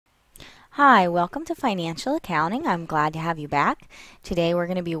Hi, welcome to Financial Accounting. I'm glad to have you back. Today we're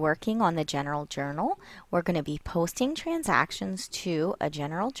going to be working on the General Journal. We're going to be posting transactions to a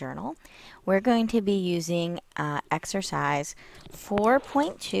General Journal. We're going to be using exercise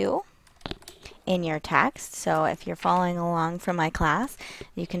 4.2 in your text. So if you're following along from my class,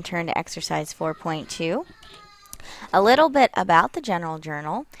 you can turn to exercise 4.2. A little bit about the General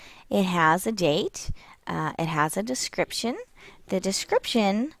Journal. It has a date. It has a description. The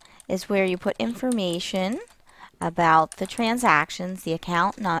description is where you put information about the transactions, the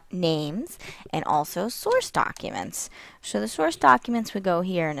account names, and also source documents. So the source documents would go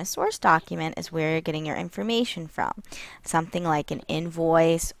here, and a source document is where you're getting your information from. Something like an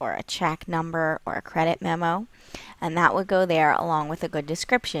invoice or a check number or a credit memo, and that would go there along with a good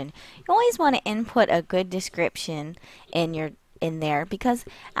description. You always want to input a good description in there because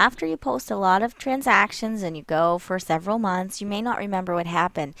after you post a lot of transactions and you go for several months, you may not remember what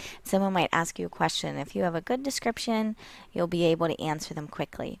happened. Someone might ask you a question. If you have a good description, you'll be able to answer them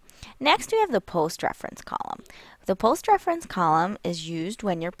quickly. Next, we have the post reference column. The post reference column is used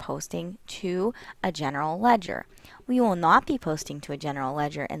when you're posting to a general ledger. We will not be posting to a general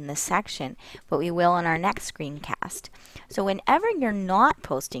ledger in this section, but we will in our next screencast. So whenever you're not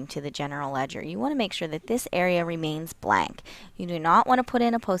posting to the general ledger, you want to make sure that this area remains blank. You do not want to put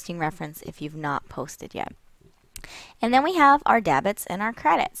in a posting reference if you've not posted yet. And then we have our debits and our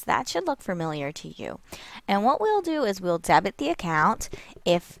credits. That should look familiar to you. And what we'll do is we'll debit the account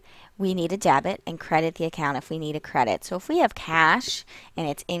if we need a debit and credit the account if we need a credit. So if we have cash and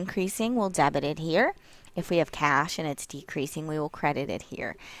it's increasing, we'll debit it here. If we have cash and it's decreasing, we will credit it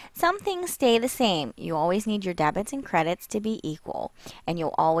here. Some things stay the same. You always need your debits and credits to be equal, and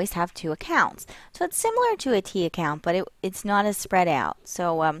you'll always have two accounts. So it's similar to a T account, but it's not as spread out.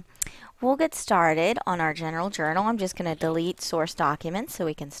 So we'll get started on our general journal. I'm just going to delete source documents so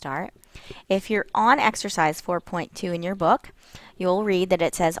we can start. If you're on exercise 4.2 in your book, you'll read that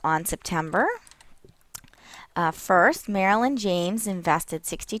it says on September 1st, Marilyn James invested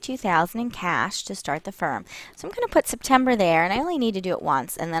 $62,000 in cash to start the firm. So I'm going to put September there, and I only need to do it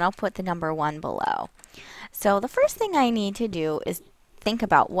once, and then I'll put the number 1 below. So the first thing I need to do is think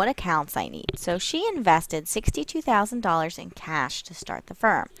about what accounts I need. So she invested $62,000 in cash to start the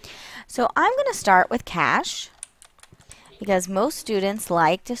firm. So I'm going to start with cash because most students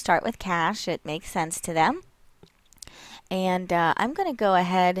like to start with cash. It makes sense to them. And I'm going to go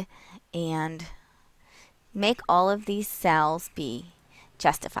ahead and make all of these cells be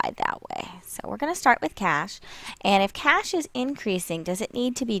justified that way. So we're going to start with cash. And if cash is increasing, does it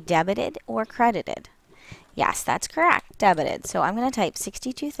need to be debited or credited? Yes, that's correct, debited. So I'm going to type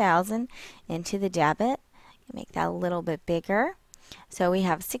 62,000 into the debit. Make that a little bit bigger. So we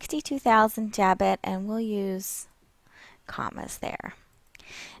have 62,000 debit, and we'll use commas there.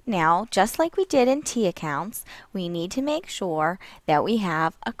 Now, just like we did in T accounts, we need to make sure that we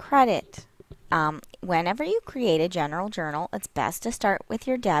have a credit. Whenever you create a general journal, it's best to start with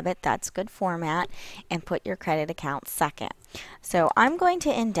your debit, that's good format, and put your credit account second. So I'm going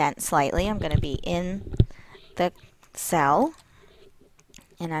to indent slightly. I'm going to be in the cell,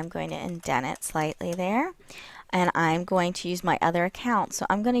 and I'm going to indent it slightly there. And I'm going to use my other account. So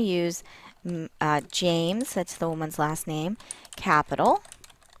I'm going to use James, that's the woman's last name, capital.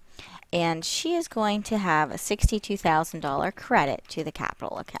 And she is going to have a $62,000 credit to the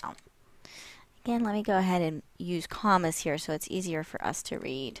capital account. Again, let me go ahead and use commas here so it's easier for us to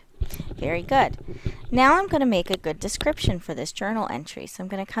read. Very good. Now I'm going to make a good description for this journal entry. So I'm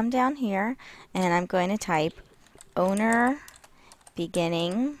going to come down here and I'm going to type owner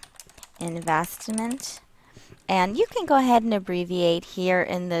beginning investment. And you can go ahead and abbreviate here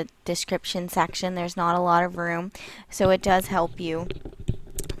in the description section. There's not a lot of room, so it does help you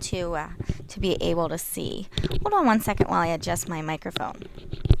to be able to see. Hold on one second while I adjust my microphone.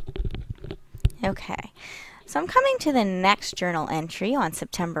 Okay, so I'm coming to the next journal entry on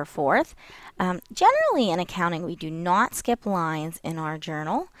September 4th. Generally in accounting, we do not skip lines in our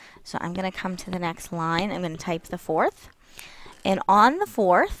journal. So I'm going to come to the next line. I'm going to type the 4th. And on the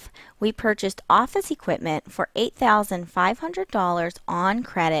 4th, we purchased office equipment for $8,500 on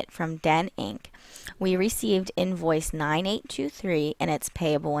credit from Den Inc. We received invoice 9823 and it's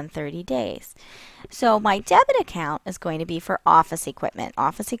payable in 30 days. So my debit account is going to be for office equipment.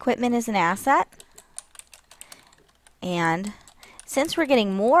 Office equipment is an asset. And since we're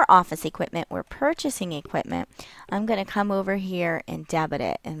getting more office equipment, we're purchasing equipment, I'm going to come over here and debit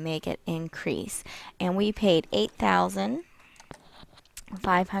it and make it increase. And we paid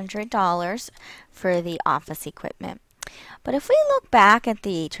 $8,500 for the office equipment. But if we look back at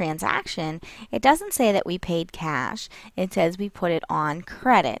the transaction, it doesn't say that we paid cash. It says we put it on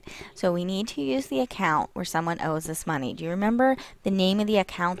credit. So we need to use the account where someone owes us money. Do you remember the name of the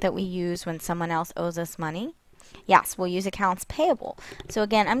account that we use when someone else owes us money? Yes, we'll use accounts payable. So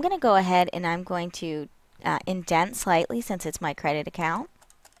again, I'm going to go ahead and I'm going to indent slightly since it's my credit account.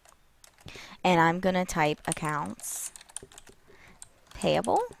 And I'm going to type accounts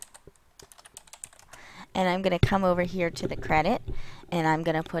payable. And I'm going to come over here to the credit and I'm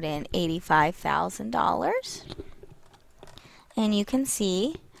going to put in $85,000. And you can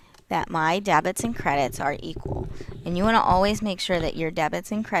see that my debits and credits are equal. And you want to always make sure that your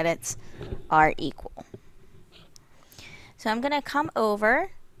debits and credits are equal. So I'm going to come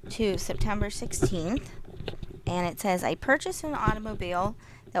over to September 16th and it says I purchased an automobile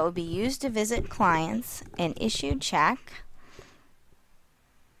that will be used to visit clients and issued check.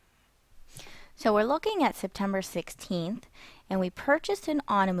 So we're looking at September 16th, and we purchased an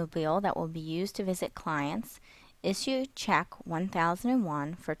automobile that will be used to visit clients, issued check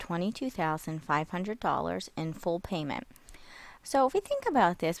 1001 for $22,500 in full payment. So if we think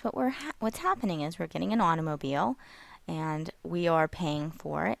about this, what's happening is we're getting an automobile, and we are paying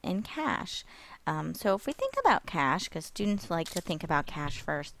for it in cash. So if we think about cash, because students like to think about cash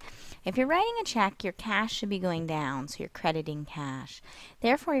first, if you're writing a check, your cash should be going down, so you're crediting cash.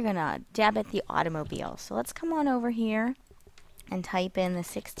 Therefore, you're going to debit the automobile. So let's come on over here and type in the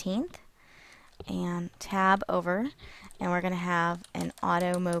 16th and tab over, and we're going to have an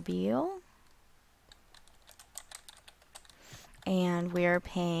automobile. And we're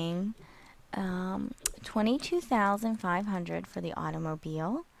paying $22,500 for the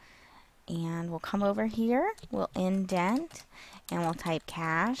automobile. And we'll come over here, we'll indent, and we'll type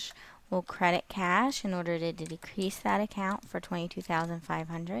cash. We'll credit cash in order to decrease that account for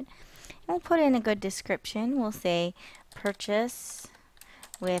 $22,500. And we'll put in a good description. We'll say purchase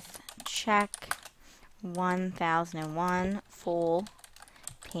with check 1001 full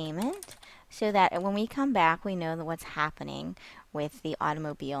payment, so that when we come back we know what's happening with the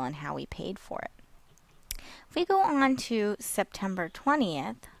automobile and how we paid for it. If we go on to September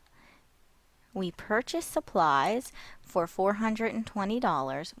 20th, we purchased supplies for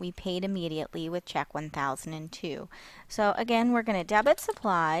 $420. We paid immediately with check 1002. So again, we're going to debit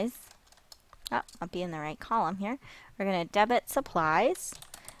supplies. Oh, I'll be in the right column here. We're going to debit supplies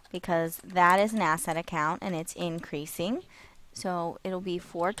because that is an asset account and it's increasing. So it'll be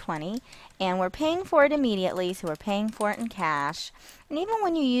 $420, and we're paying for it immediately, so we're paying for it in cash. And even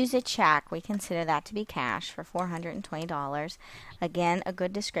when you use a check, we consider that to be cash for $420. Again, a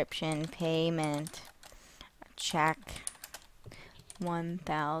good description: payment, check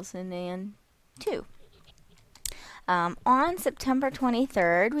 1002. On September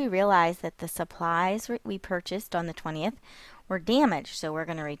 23rd, we realized that the supplies we purchased on the 20th were damaged, so we're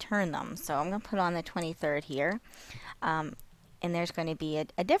going to return them. So I'm going to put on the 23rd here. And there's going to be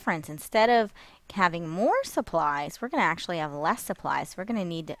a difference. Instead of having more supplies, we're going to actually have less supplies. We're going to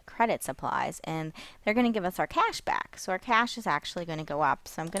need to credit supplies, and they're going to give us our cash back. So our cash is actually going to go up.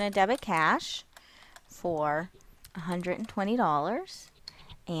 So I'm going to debit cash for $120,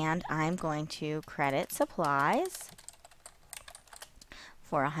 and I'm going to credit supplies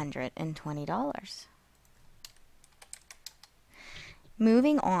for $120.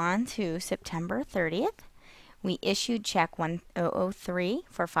 Moving on to September 30th. We issued check 1003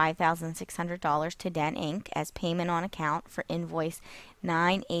 for $5,600 to Den Inc. as payment on account for invoice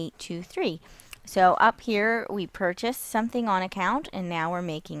 9823. So up here we purchased something on account and now we're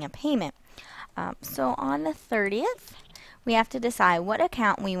making a payment. So on the 30th we have to decide what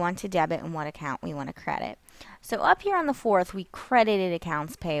account we want to debit and what account we want to credit. So up here on the 4th we credited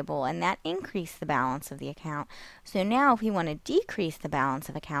accounts payable, and that increased the balance of the account. So now if we want to decrease the balance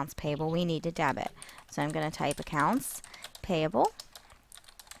of accounts payable, we need to debit. So I'm going to type accounts payable,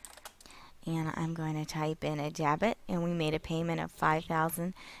 and I'm going to type in a debit, and we made a payment of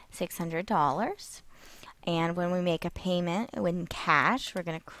 $5,600. And when we make a payment in cash, we're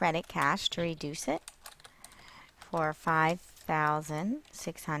going to credit cash to reduce it for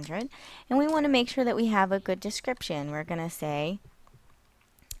 $5,600. And we want to make sure that we have a good description. We're going to say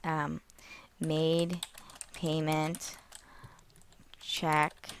made payment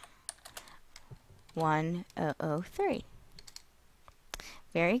check 1003.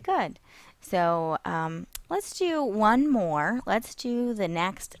 Very good. So let's do one more. Let's do the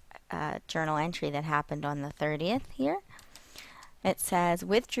next journal entry that happened on the 30th here. it says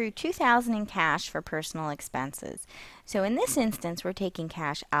withdrew $2,000 in cash for personal expenses. So in this instance, we're taking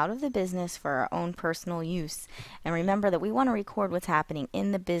cash out of the business for our own personal use. And remember that we want to record what's happening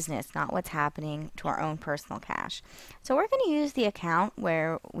in the business, not what's happening to our own personal cash. So we're going to use the account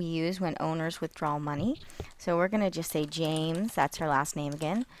where we use when owners withdraw money. So we're going to just say James, that's her last name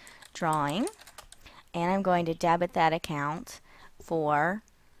again, drawing. And I'm going to debit that account for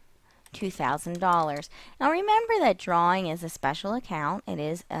 $2,000. Now remember that drawing is a special account. It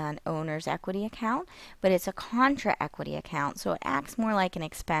is an owner's equity account, but it's a contra equity account, so it acts more like an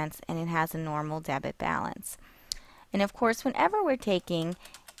expense and it has a normal debit balance. And of course, whenever we're taking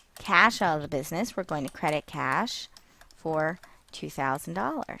cash out of the business, we're going to credit cash for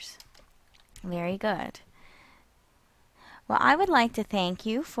 $2,000. Very good. Well, I would like to thank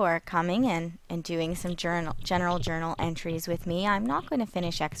you for coming and doing some general journal entries with me. I'm not going to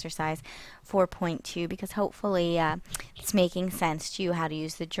finish exercise 4.2 because hopefully it's making sense to you how to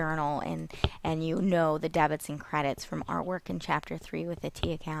use the journal and you know the debits and credits from our work in Chapter 3 with the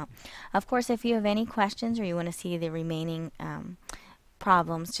T account. Of course, if you have any questions or you want to see the remaining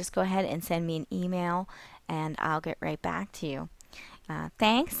problems, just go ahead and send me an email and I'll get right back to you.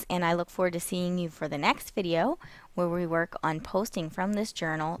 Thanks, and I look forward to seeing you for the next video where we work on posting from this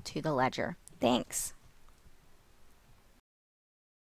journal to the ledger. Thanks.